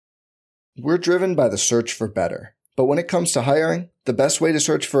We're driven by the search for better. But when it comes to hiring, the best way to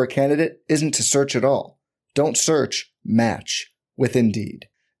search for a candidate isn't to search at all. Don't search, match with Indeed.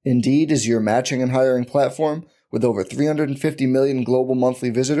 Indeed is your matching and hiring platform with over 350 million global monthly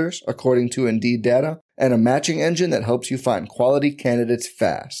visitors, according to Indeed data, and a matching engine that helps you find quality candidates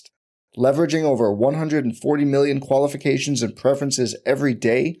fast. Leveraging over 140 million qualifications and preferences every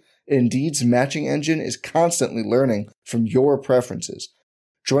day, Indeed's matching engine is constantly learning from your preferences.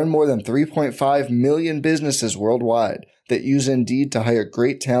 Join more than 3.5 million businesses worldwide that use Indeed to hire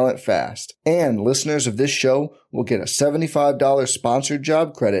great talent fast. And listeners of this show will get a $75 sponsored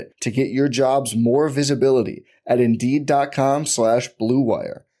job credit to get your jobs more visibility at Indeed.com/Blue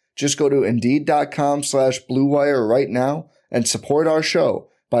Wire. Just go to Indeed.com/Blue Wire right now and support our show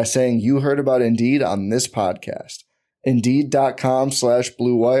by saying you heard about Indeed on this podcast.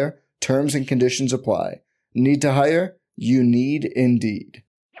 Indeed.com/Blue Wire. Terms and conditions apply. Need to hire? You need Indeed.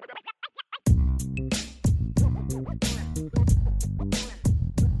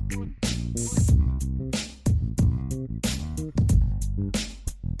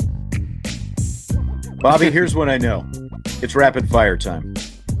 Bobby, here's what I know. It's rapid fire time.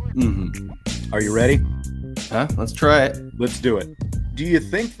 Are you ready? Let's try it. Let's do it. Do you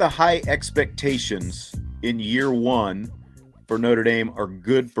think the high expectations in year one for Notre Dame are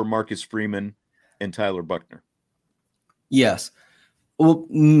good for Marcus Freeman and Tyler Buchner? Yes. Well,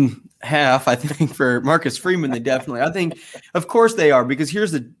 half. I think for Marcus Freeman, they definitely. I think, of course, they are, because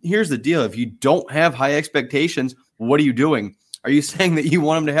here's the deal. If you don't have high expectations, what are you doing? Are you saying that you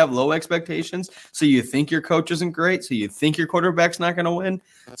want him to have low expectations? So you think your coach isn't great? So you think your quarterback's not going to win?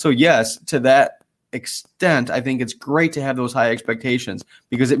 So yes, to that extent, I think it's great to have those high expectations,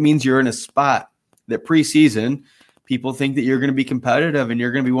 because it means you're in a spot that preseason people think that you're going to be competitive and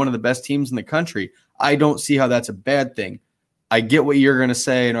you're going to be one of the best teams in the country. I don't see how that's a bad thing. I get what you're going to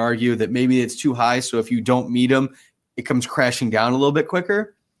say and argue that maybe it's too high, so if you don't meet them, it comes crashing down a little bit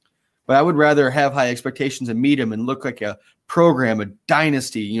quicker. But I would rather have high expectations and meet them and look like a program, a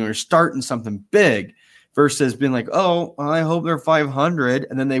dynasty, you're starting something big, versus being like, oh, well, I hope they're 500,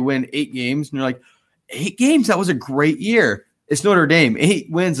 and then they win 8 games, and you're like, 8 games? That was a great year. It's Notre Dame. 8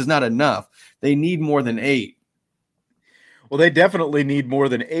 wins is not enough. They need more than 8. Well, they definitely need more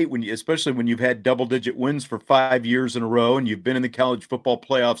than 8, especially when you've had double-digit wins for 5 years in a row, and you've been in the college football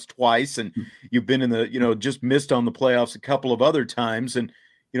playoffs twice, and you've been in the, just missed on the playoffs a couple of other times, and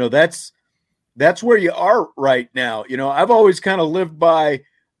that's where you are right now. I've always kind of lived by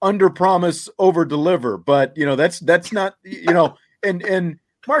under promise, over deliver, but that's not, and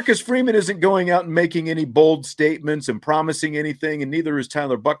Marcus Freeman isn't going out and making any bold statements and promising anything, and neither is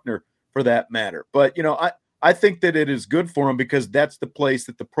Tyler Buchner for that matter. But, I think that it is good for him, because that's the place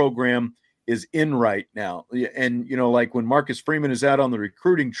that the program is in right now. And, like when Marcus Freeman is out on the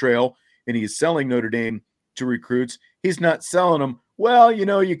recruiting trail and he's selling Notre Dame to recruits, he's not selling them, well,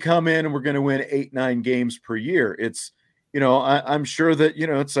 you come in and we're going to win 8-9 games per year. It's, I'm sure that,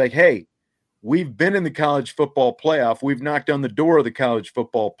 it's like, hey, we've been in the college football playoff. We've knocked on the door of the college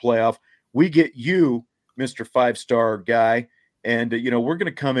football playoff. We get you, Mr. 5-star guy. And, we're going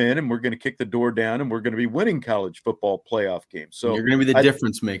to come in and we're going to kick the door down and we're going to be winning college football playoff games. So you're going to be the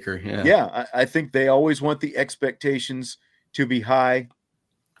difference maker. Yeah. I think they always want the expectations to be high,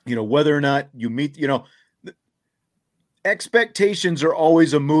 whether or not you meet, expectations are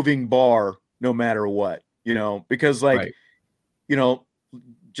always a moving bar no matter what, because right.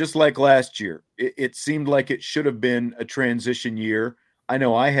 Just like last year, it seemed like it should have been a transition year. I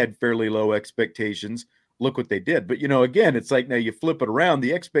know I had fairly low expectations. Look what they did. But, again, it's like now you flip it around.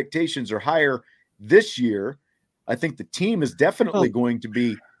 The expectations are higher this year. I think the team is definitely going to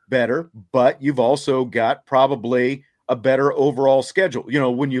be better, but you've also got probably a better overall schedule,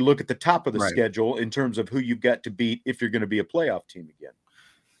 when you look at the top of the schedule in terms of who you've got to beat if you're going to be a playoff team again.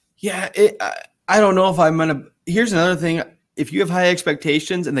 Yeah, I don't know if I'm going to – here's another thing. If you have high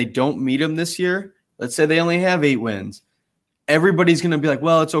expectations and they don't meet them this year, let's say they only have 8 wins, everybody's going to be like,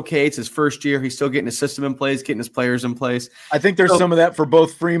 well, it's okay. It's his first year. He's still getting his system in place, getting his players in place. I think there's some of that for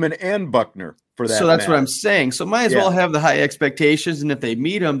both Freeman and Buchner for that. So that's what I'm saying. So might as well have the high expectations. And if they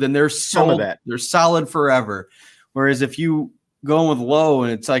meet them, then they're solid forever. Whereas if you go with low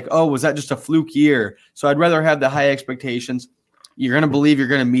and it's like, oh, was that just a fluke year? So I'd rather have the high expectations. You're going to believe you're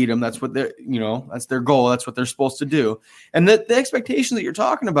going to meet them. That's what they're, that's their goal. That's what they're supposed to do. And the expectations that you're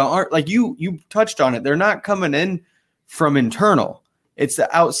talking about aren't like you touched on it. They're not coming in from internal. It's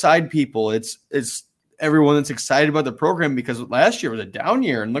the outside people. It's everyone that's excited about the program, because last year was a down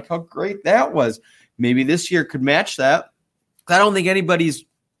year and look how great that was. Maybe this year could match that. I don't think anybody's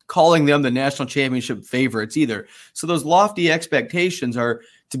calling them the national championship favorites either. So those lofty expectations are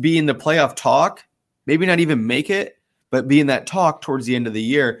to be in the playoff talk, maybe not even make it, but be in that talk towards the end of the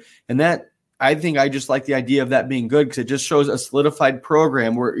year. And that, I think I just like the idea of that being good because it just shows a solidified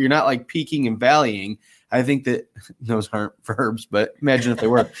program where you're not like peaking and valleying. I think that those aren't verbs, but imagine if they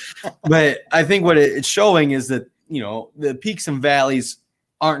were. But I think what it's showing is that, the peaks and valleys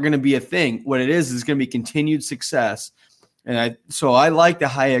aren't going to be a thing. What it is going to be continued success. And so I like the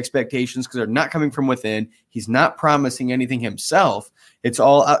high expectations because they're not coming from within. He's not promising anything himself. It's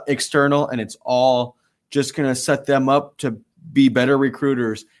all external, and it's all just going to set them up to be better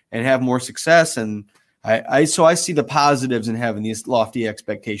recruiters and have more success. And I see the positives in having these lofty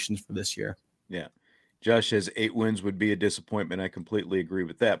expectations for this year. Yeah. Josh says 8 wins would be a disappointment. I completely agree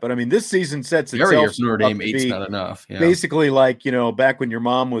with that. But I mean, this season sets itself Notre Dame up to 8's be not enough. Yeah. Basically like, back when your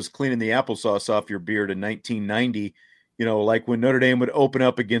mom was cleaning the applesauce off your beard in 1990, like when Notre Dame would open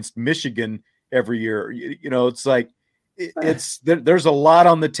up against Michigan every year, it's like, there's a lot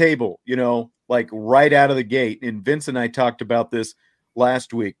on the table, like right out of the gate. And Vince and I talked about this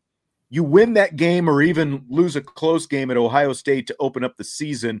last week. You win that game or even lose a close game at Ohio State to open up the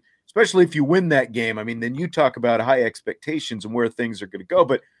season, especially if you win that game. I mean, then you talk about high expectations and where things are going to go.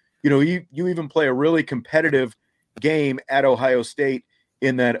 But, you even play a really competitive game at Ohio State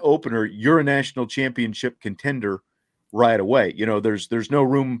in that opener, you're a national championship contender right away. There's no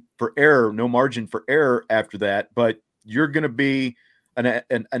room for error, no margin for error after that, but you're going to be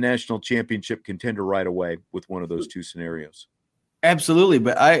a national championship contender right away with one of those two scenarios. Absolutely.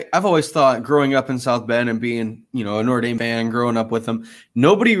 But I've always thought growing up in South Bend and being, a Notre Dame fan, growing up with them,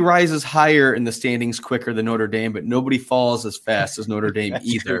 nobody rises higher in the standings quicker than Notre Dame, but nobody falls as fast as Notre Dame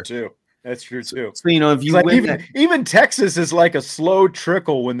either. That's true too. So if you win even Texas is like a slow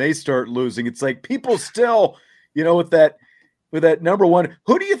trickle when they start losing. It's like people still, with that number one,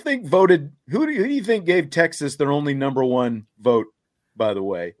 who do you think gave Texas their only number one vote, by the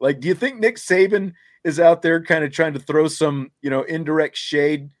way? Like, do you think Nick Saban is out there kind of trying to throw some, indirect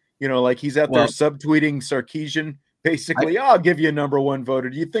shade, like he's out there subtweeting Sarkisian, basically, I'll give you a number one voter.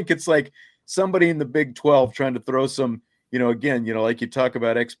 Do you think it's like somebody in the Big 12 trying to throw some, again, like you talk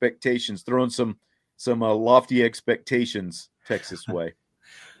about expectations, throwing some lofty expectations Texas way?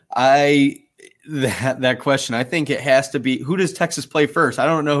 That question, I think it has to be, who does Texas play first? I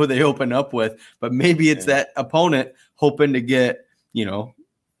don't know who they open up with, but maybe it's that opponent hoping to get,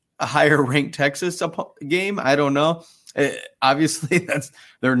 a higher ranked Texas game. I don't know. Obviously,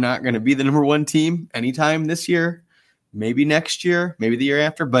 they're not going to be the number one team anytime this year, maybe next year, maybe the year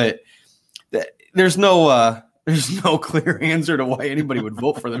after. But there's no clear answer to why anybody would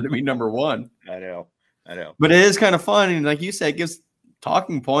vote for them to be number one. I know. But it is kind of fun, and like you said, it gives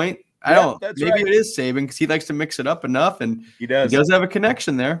talking point. Maybe right. It is Saban because he likes to mix it up enough, and he does have a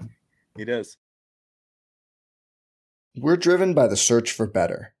connection there. He does. We're driven by the search for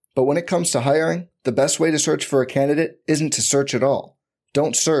better. But when it comes to hiring, the best way to search for a candidate isn't to search at all.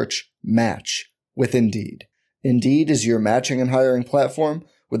 Don't search, match with Indeed. Indeed is your matching and hiring platform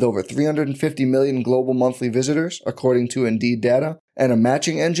with over 350 million global monthly visitors, according to Indeed data, and a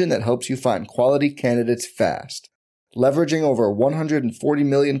matching engine that helps you find quality candidates fast. Leveraging over 140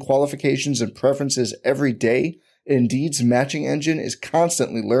 million qualifications and preferences every day, Indeed's matching engine is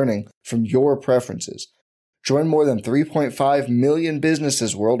constantly learning from your preferences. Join more than 3.5 million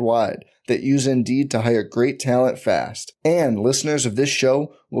businesses worldwide that use Indeed to hire great talent fast. And listeners of this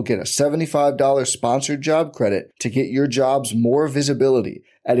show will get a $75 sponsored job credit to get your jobs more visibility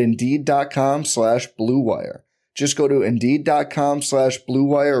at Indeed.com/Blue Wire. Just go to Indeed.com/Blue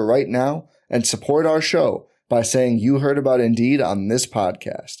Wire right now and support our show by saying you heard about Indeed on this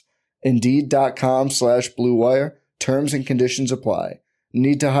podcast. Indeed.com/Blue Wire. Terms and conditions apply.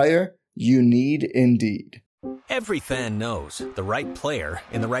 Need to hire? You need Indeed. Every fan knows the right player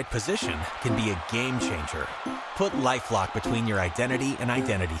in the right position can be a game changer. Put LifeLock between your identity and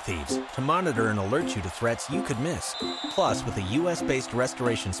identity thieves to monitor and alert you to threats you could miss. Plus, with a U.S.-based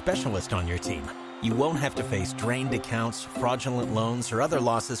restoration specialist on your team, you won't have to face drained accounts, fraudulent loans, or other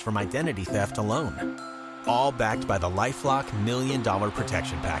losses from identity theft alone. All backed by the LifeLock $1 Million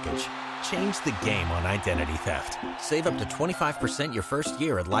Protection Package. Change the game on identity theft. Save up to 25% your first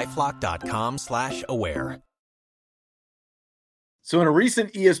year at LifeLock.com/aware. So in a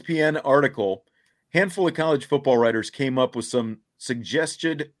recent ESPN article, a handful of college football writers came up with some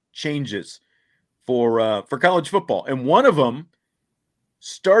suggested changes for college football. And one of them,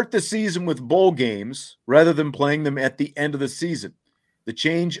 start the season with bowl games rather than playing them at the end of the season. The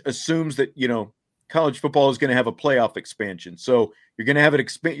change assumes that, college football is going to have a playoff expansion. So you're going to have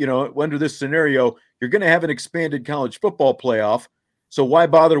it under this scenario, you're going to have an expanded college football playoff. So why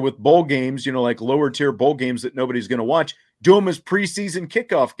bother with bowl games, like lower tier bowl games that nobody's going to watch? Do them as preseason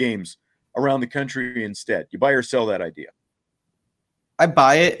kickoff games around the country instead. You buy or sell that idea? I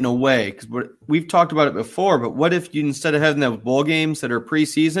buy it in a way because we've talked about it before, but what if you, instead of having those bowl games that are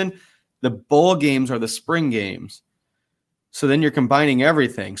preseason, the bowl games are the spring games? So then you're combining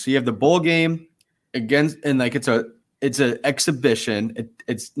everything. So you have the bowl game against, and like it's an exhibition.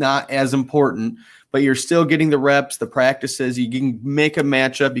 It's not as important, but you're still getting the reps, the practices. You can make a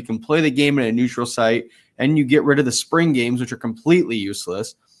matchup. You can play the game in a neutral site, and you get rid of the spring games, which are completely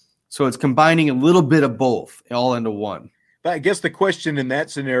useless. So it's combining a little bit of both all into one. But I guess the question in that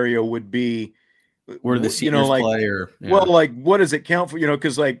scenario would be, where the seniors play, well, like what does it count for?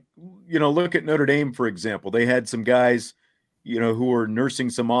 Because look at Notre Dame, for example. They had some guys, who were nursing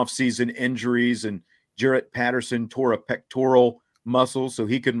some off-season injuries, and Jarrett Patterson tore a pectoral muscle, so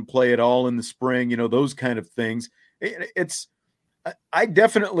he couldn't play at all in the spring. Those kind of things. I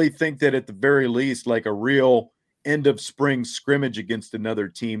definitely think that at the very least, like a real end of spring scrimmage against another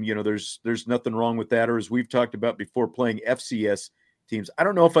team, there's nothing wrong with that. Or as we've talked about before, playing FCS teams. I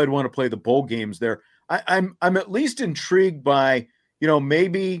don't know if I'd want to play the bowl games there. I'm at least intrigued by,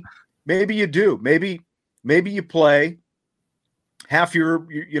 maybe you do. Maybe you play half your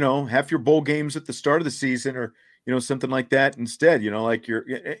bowl games at the start of the season, or something like that instead.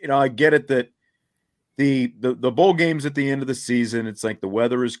 I get it that the bowl games at the end of the season, it's like the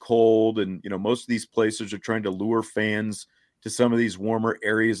weather is cold, and most of these places are trying to lure fans to some of these warmer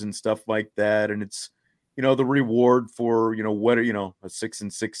areas and stuff like that, and it's the reward for a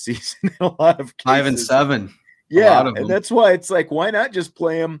 6-6 season in a lot of cases. 5-7. Yeah, and that's why it's like, why not just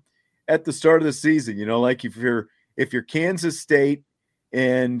play them at the start of the season? Like if you're Kansas State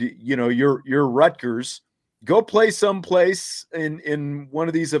and you're Rutgers, go play someplace in one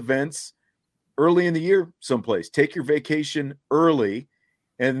of these events early in the year someplace. Take your vacation early,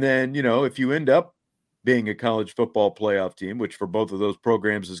 and then if you end up being a college football playoff team, which for both of those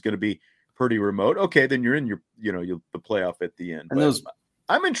programs is going to be pretty remote, okay, then you're in the playoff at the end. But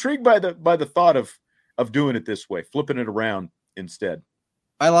I'm intrigued by the thought of doing it this way, flipping it around instead.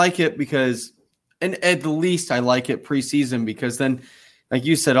 I like it because, and at the least I like it preseason, because then, like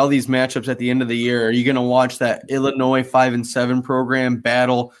you said, all these matchups at the end of the year, are you going to watch that Illinois 5-7 program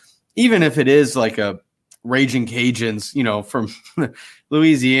battle, even if it is like a Raging Cajuns, from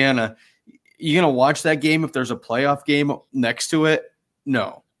Louisiana? You going to watch that game if there's a playoff game next to it?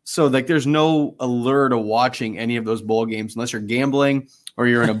 No. So like there's no allure to watching any of those bowl games unless you're gambling or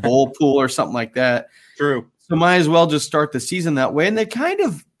you're in a bowl pool or something like that. True. So might as well just start the season that way. And they kind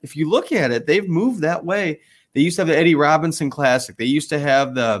of, if you look at it, they've moved that way. They used to have the Eddie Robinson Classic. They used to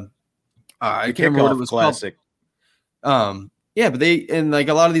have the I can't remember what it was Classic. Called. Yeah, but like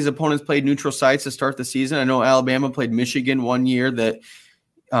a lot of these opponents played neutral sites to start the season. I know Alabama played Michigan one year that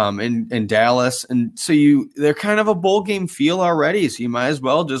in Dallas, and so they're kind of a bowl game feel already. So you might as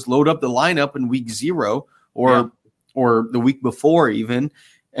well just load up the lineup in week 0 or the week before even.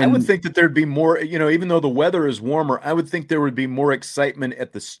 And I would think that there'd be more, even though the weather is warmer, I would think there would be more excitement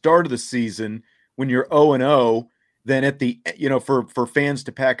at the start of the season when you're 0-0 than at the, for fans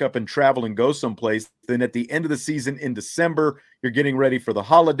to pack up and travel and go someplace. Then at the end of the season in December, you're getting ready for the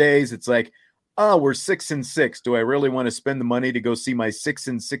holidays. It's like, we're 6-6. Do I really want to spend the money to go see my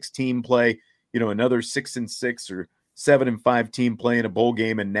 6-6 team play, another 6-6 or 7-5 team play in a bowl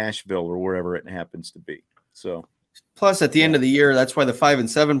game in Nashville or wherever it happens to be? So, plus at the end of the year, that's why the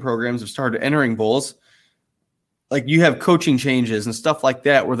 5-7 programs have started entering bowls. Like you have coaching changes and stuff like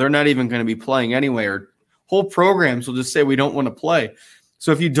that where they're not even going to be playing anyway, or whole programs will just say we don't want to play.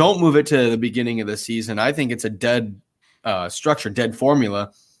 So if you don't move it to the beginning of the season, I think it's a dead structure, dead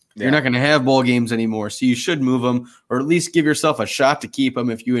formula. Yeah. You're not going to have bowl games anymore. So you should move them, or at least give yourself a shot to keep them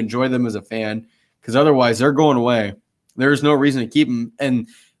if you enjoy them as a fan, because otherwise they're going away. There's no reason to keep them. And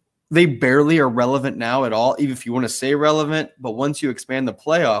they barely are relevant now at all, even if you want to say relevant. But once you expand the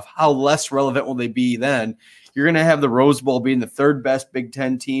playoff, how less relevant will they be then? You're going to have the Rose Bowl being the third best Big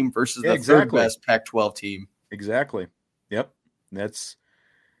Ten team versus the third best Pac-12 team. Exactly. Yep. That's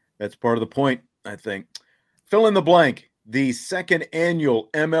part of the point, I think. Fill in the blank. The second annual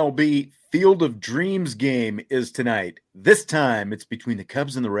MLB Field of Dreams game is tonight. This time it's between the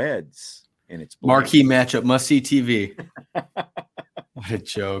Cubs and the Reds. And it's blank. Marquee matchup, must-see TV. What a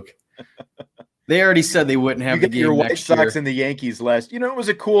joke. They already said they wouldn't have the game your next White year. Sox and the Yankees last. It was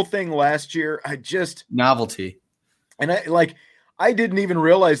a cool thing last year. Novelty. And I didn't even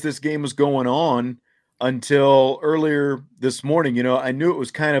realize this game was going on until earlier this morning. I knew it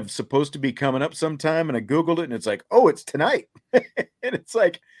was kind of supposed to be coming up sometime, and I Googled it, and it's like, oh, it's tonight. And it's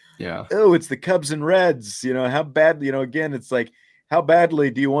like, yeah, oh, it's the Cubs and Reds. How bad, again, it's like, how badly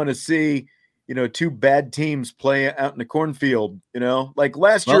do you want to see, two bad teams play out in the cornfield? Like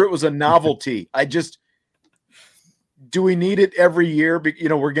last year it was a novelty. Do we need it every year?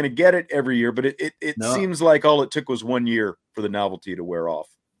 We're going to get it every year, but it seems like all it took was 1 year for the novelty to wear off.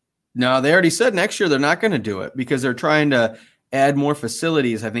 No, they already said next year they're not going to do it because they're trying to add more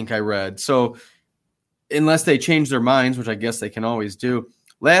facilities, I think I read. So unless they change their minds, which I guess they can always do,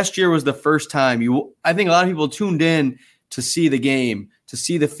 last year was the first time I think a lot of people tuned in to see the game, to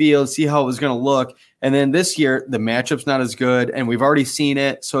see the field, see how it was going to look. And then this year, the matchup's not as good, and we've already seen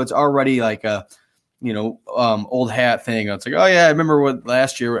it. So it's already like a, old hat thing. It's like, oh yeah, I remember what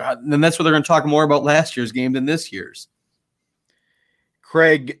last year. And then that's what they're going to talk more about last year's game than this year's.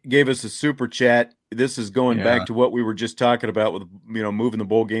 Craig gave us a super chat. This is going back to what we were just talking about with, moving the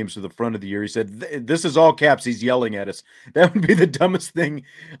bowl games to the front of the year. He said, this is all caps. He's yelling at us. That would be the dumbest thing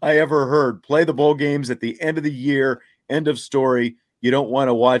I ever heard. Play the bowl games at the end of the year. End of story. You don't want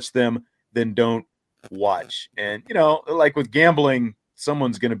to watch them, then don't watch. And, like with gambling,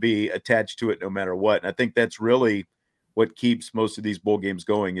 someone's going to be attached to it no matter what. And I think that's really what keeps most of these bowl games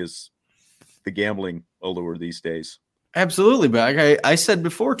going is the gambling allure these days. Absolutely. But like I said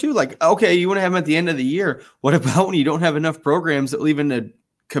before too, like, okay, you want to have them at the end of the year. What about when you don't have enough programs that will even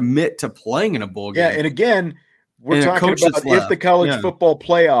commit to playing in a bowl game? Yeah. And again, we're talking about if the college football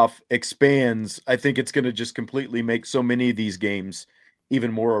playoff expands, I think it's going to just completely make so many of these games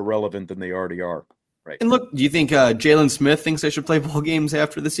even more irrelevant than they already are. Right. And look, do you think Jalen Smith thinks they should play bowl games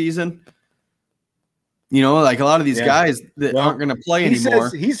after the season? Like a lot of these guys that aren't going to play anymore.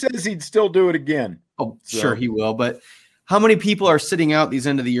 He says he'd still do it again. Oh, sure he will. But how many people are sitting out these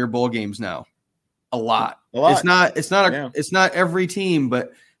end of the year bowl games now? A lot. It's not every team,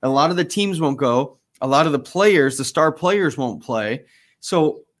 but a lot of the teams won't go. A lot of the players, the star players won't play.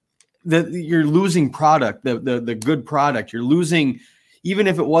 So you're losing product, the good product. You're losing, even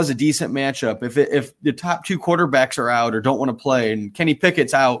if it was a decent matchup, if the top two quarterbacks are out or don't want to play and Kenny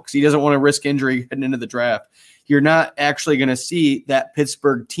Pickett's out because he doesn't want to risk injury heading into the draft, you're not actually going to see that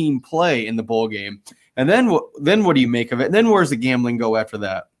Pittsburgh team play in the bowl game. And then what do you make of it? And then where's the gambling go after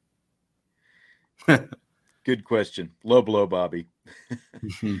that? Good question. Low blow, Bobby.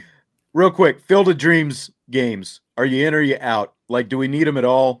 Real quick, Field of Dreams games. Are you in or are you out? Like, do we need them at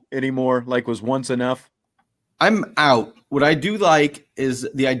all anymore? Like, was once enough? I'm out. What I do like is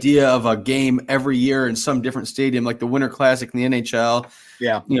the idea of a game every year in some different stadium, like the Winter Classic in the NHL.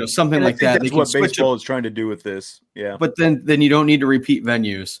 Yeah. Something like that. That's what baseball is trying to do with this. Yeah. But then you don't need to repeat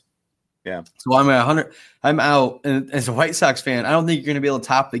venues. Yeah. So I'm at 100. I'm out. And as a White Sox fan, I don't think you're going to be able to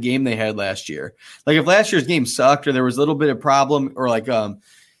top the game they had last year. Like if last year's game sucked or there was a little bit of problem or like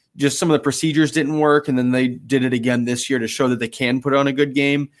just some of the procedures didn't work, and then they did it again this year to show that they can put on a good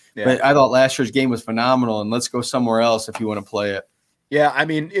game. Yeah. But I thought last year's game was phenomenal, and let's go somewhere else if you want to play it. Yeah, I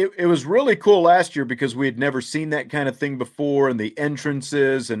mean, it was really cool last year because we had never seen that kind of thing before, and the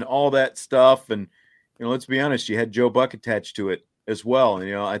entrances and all that stuff. And, let's be honest, you had Joe Buck attached to it as well.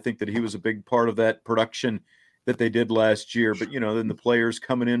 And, I think that he was a big part of that production that they did last year. But, then the players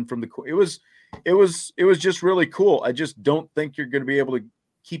coming in from it was just really cool. I just don't think you're going to be able to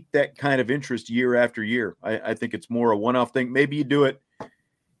keep that kind of interest year after year. I think it's more a one-off thing. Maybe you do it,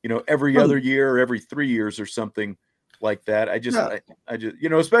 every other year or every 3 years or something like that. I just,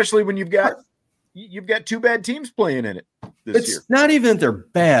 especially when you've got two bad teams playing in it this year. It's not even that they're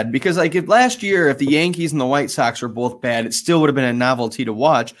bad because like if last year, if the Yankees and the White Sox were both bad, it still would have been a novelty to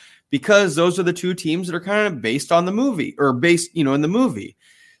watch because those are the two teams that are kind of based on the movie or based, in the movie.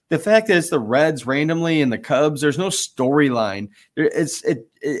 The fact that it's the Reds randomly and the Cubs, there's no storyline.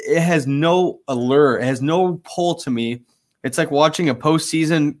 It has no allure. It has no pull to me. It's like watching a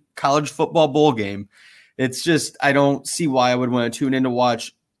postseason college football bowl game. It's just I don't see why I would want to tune in to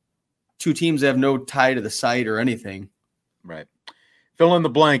watch two teams that have no tie to the site or anything. Right. Fill in the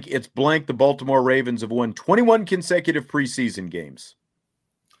blank. It's blank. The Baltimore Ravens have won 21 consecutive preseason games.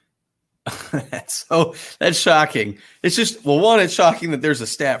 That's shocking. It's just, one, it's shocking that there's a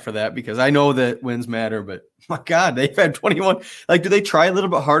stat for that because I know that wins matter, but my God, they've had 21. Like, do they try a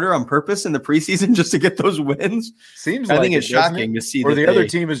little bit harder on purpose in the preseason just to get those wins? Seems like I think it's shocking to see. Or the other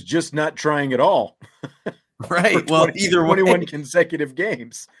team is just not trying at all. Right. Well, either way. 21 consecutive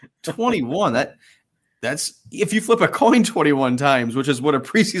games. 21. That's if you flip a coin 21 times, which is what a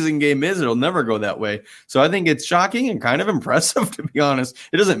preseason game is, it'll never go that way. So I think it's shocking and kind of impressive, to be honest.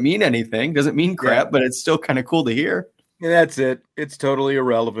 It doesn't mean anything, doesn't mean crap, but it's still kind of cool to hear. Yeah, that's it. It's totally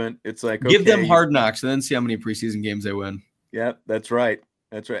irrelevant. It's like, give them Hard Knocks and then see how many preseason games they win. Yeah, that's right.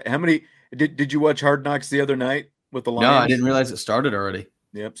 That's right. How many did you watch Hard Knocks the other night with the Lions? No, I didn't realize it started already.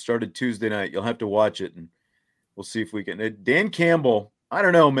 Yep, started Tuesday night. You'll have to watch it and we'll see if we can. Dan Campbell, I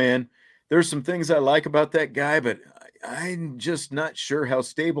don't know, man. There's some things I like about that guy, but I'm just not sure how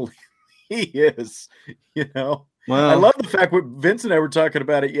stable he is. Well, I love the fact what Vince and I were talking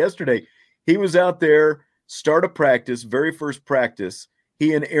about it yesterday. He was out there, start of practice, very first practice.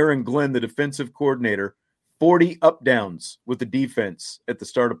 He and Aaron Glenn, the defensive coordinator, 40 up downs with the defense at the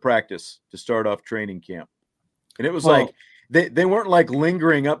start of practice to start off training camp. And it was like they weren't like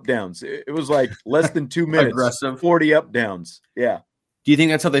lingering up downs. It was like less than 2 minutes. Aggressive. 40 up downs. Yeah. Do you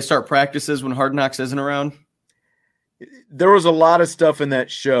think that's how they start practices when Hard Knocks isn't around? There was a lot of stuff in that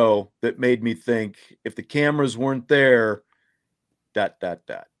show that made me think if the cameras weren't there, ...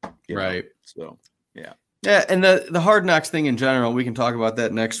 Right. So, yeah. Yeah, and the Hard Knocks thing in general, we can talk about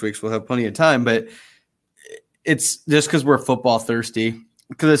that next week, so we'll have plenty of time, but it's just because we're football thirsty.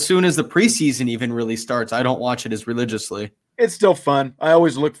 Because as soon as the preseason even really starts, I don't watch it as religiously. It's still fun. I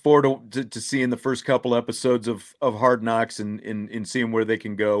always look forward to seeing the first couple episodes of Hard Knocks and seeing where they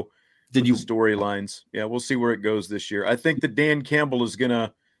can go. The storylines? Yeah, we'll see where it goes this year. I think that Dan Campbell is going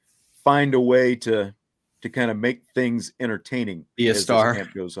to find a way to kind of make things entertaining. Be a star. As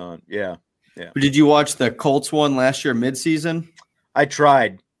camp goes on. Yeah. But did you watch the Colts one last year midseason? I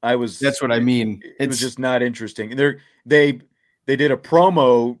tried. That's what I mean. It was just not interesting. They did a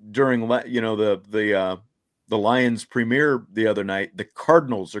promo during the Lions premiere the other night. The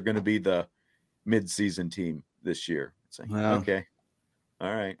Cardinals are going to be the midseason team this year. It's like, okay,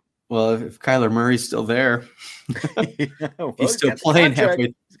 all right. Well, if Kyler Murray's still there, he's still playing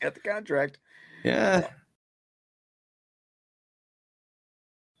halfway. He's got the contract. Yeah.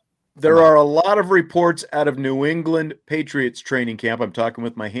 There are a lot of reports out of New England Patriots training camp. I'm talking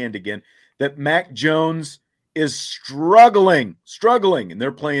with my hand again, that Mac Jones is struggling, and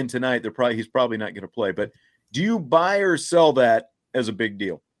they're playing tonight. He's probably not going to play, but do you buy or sell that as a big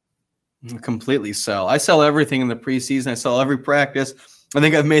deal? Completely sell. I sell everything in the preseason. I sell every practice. I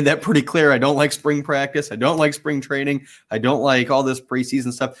think I've made that pretty clear. I don't like spring practice. I don't like spring training. I don't like all this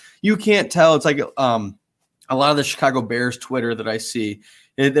preseason stuff. You can't tell. It's like a lot of the Chicago Bears Twitter that I see.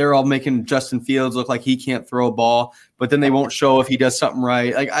 They're all making Justin Fields look like he can't throw a ball, but then they won't show if he does something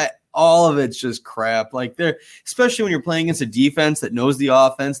right. All of it's just crap. Especially when you're playing against a defense that knows the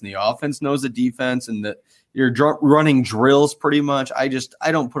offense and the offense knows the defense and that you're running drills pretty much. I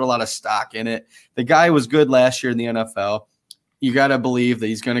don't put a lot of stock in it. The guy was good last year in the NFL. You got to believe that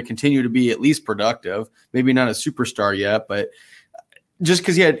he's going to continue to be at least productive. Maybe not a superstar yet, but just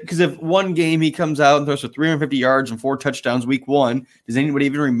because if one game he comes out and throws for 350 yards and 4 touchdowns week 1, does anybody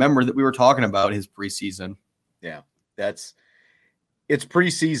even remember that we were talking about his preseason? Yeah, it's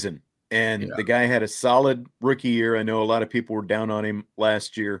preseason, and the guy had a solid rookie year. I know a lot of people were down on him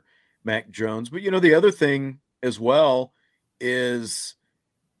last year, Mac Jones. But, the other thing as well is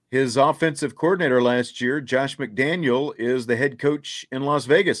his offensive coordinator last year, Josh McDaniel, is the head coach in Las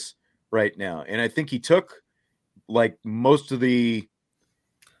Vegas right now. And I think he took most of the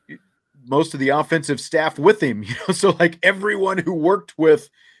offensive staff with him, so everyone who worked with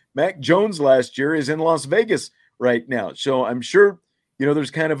Mac Jones last year is in Las Vegas right now. So I'm sure,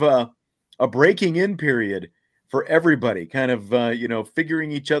 there's kind of a breaking in period for everybody, kind of,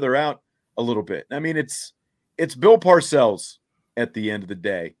 figuring each other out a little bit. I mean, it's Bill Parcells at the end of the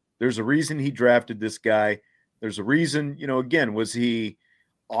day. There's a reason he drafted this guy. There's a reason, again, was he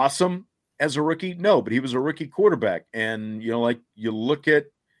awesome as a rookie? No, but he was a rookie quarterback. And, you look at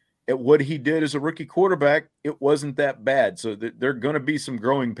what he did as a rookie quarterback, it wasn't that bad. So there are going to be some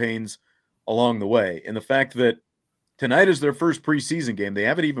growing pains along the way. And the fact that tonight is their first preseason game, they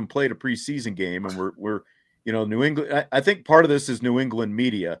haven't even played a preseason game. And we're New England, I think part of this is New England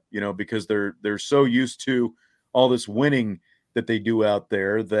media, because they're so used to all this winning that they do out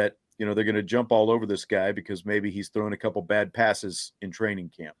there that, they're going to jump all over this guy because maybe he's thrown a couple bad passes in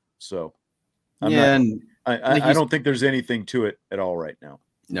training camp. So I don't think there's anything to it at all right now.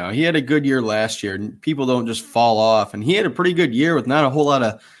 No, he had a good year last year, and people don't just fall off. And he had a pretty good year with not a whole lot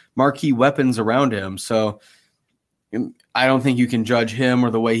of marquee weapons around him. So I don't think you can judge him or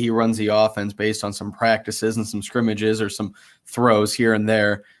the way he runs the offense based on some practices and some scrimmages or some throws here and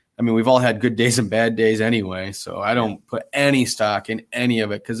there. I mean, we've all had good days and bad days anyway, so I don't put any stock in any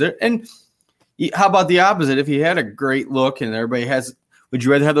of it. And how about the opposite? If he had a great look and everybody has – would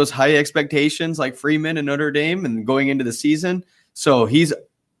you rather have those high expectations like Freeman and Notre Dame and going into the season? So he's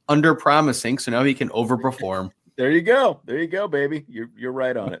under-promising, so now he can overperform. There you go, baby. You're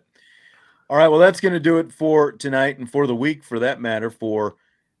right on it. All right, well, that's going to do it for tonight and for the week, for that matter, for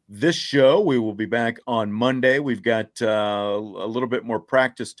this show. We will be back on Monday. We've got a little bit more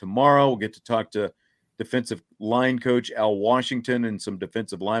practice tomorrow. We'll get to talk to defensive line coach Al Washington and some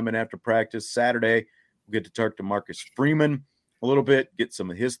defensive linemen after practice. Saturday, we'll We'll get to talk to Marcus Freeman a little bit, get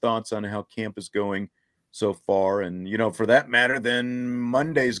some of his thoughts on how camp is going so far. And, for that matter, then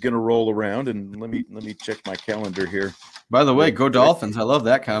Monday's going to roll around. And let me check my calendar here. By the way, go Dolphins. I love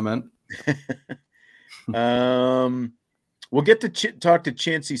that comment. We'll get to talk to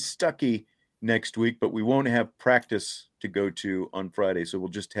Chancey Stuckey next week, but we won't have practice to go to on Friday. So we'll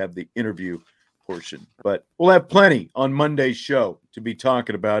just have the interview portion. But we'll have plenty on Monday's show to be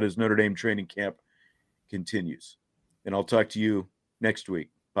talking about as Notre Dame training camp continues. And I'll talk to you next week,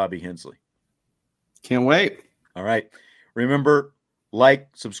 Bobby Hensley. Can't wait. All right. Remember, like,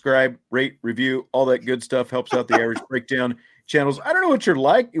 subscribe, rate, review, all that good stuff helps out the Irish Breakdown channels. I don't know what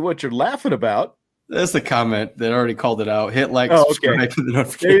you're laughing about. That's the comment that already called it out. Hit like, subscribe to the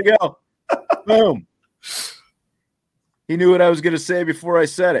notification. There you go. Boom. He knew what I was going to say before I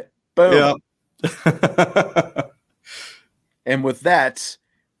said it. Boom. Yeah. And with that,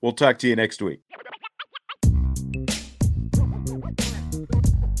 we'll talk to you next week.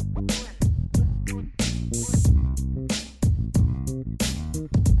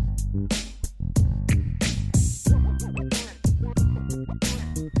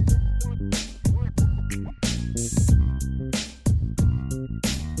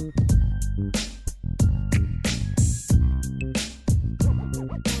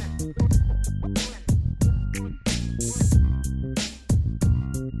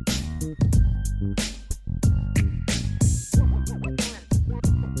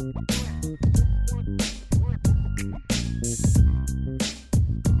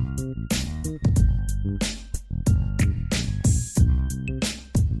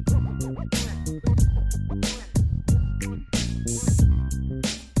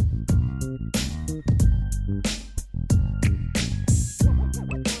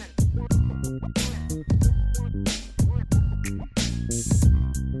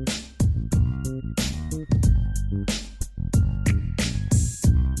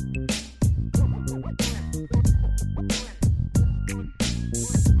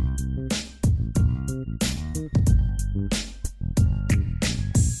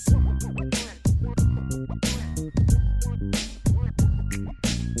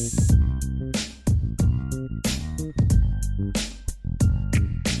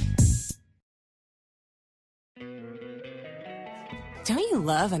 Don't you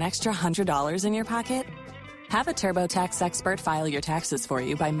love an extra $100 in your pocket? Have a TurboTax expert file your taxes for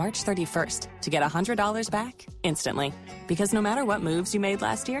you by March 31st to get $100 back instantly. Because no matter what moves you made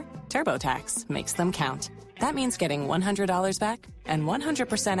last year, TurboTax makes them count. That means getting $100 back and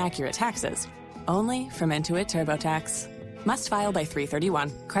 100% accurate taxes, only from Intuit TurboTax. Must file by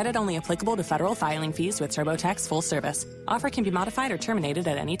 3/31. Credit only applicable to federal filing fees with TurboTax full service. Offer can be modified or terminated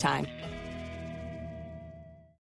at any time.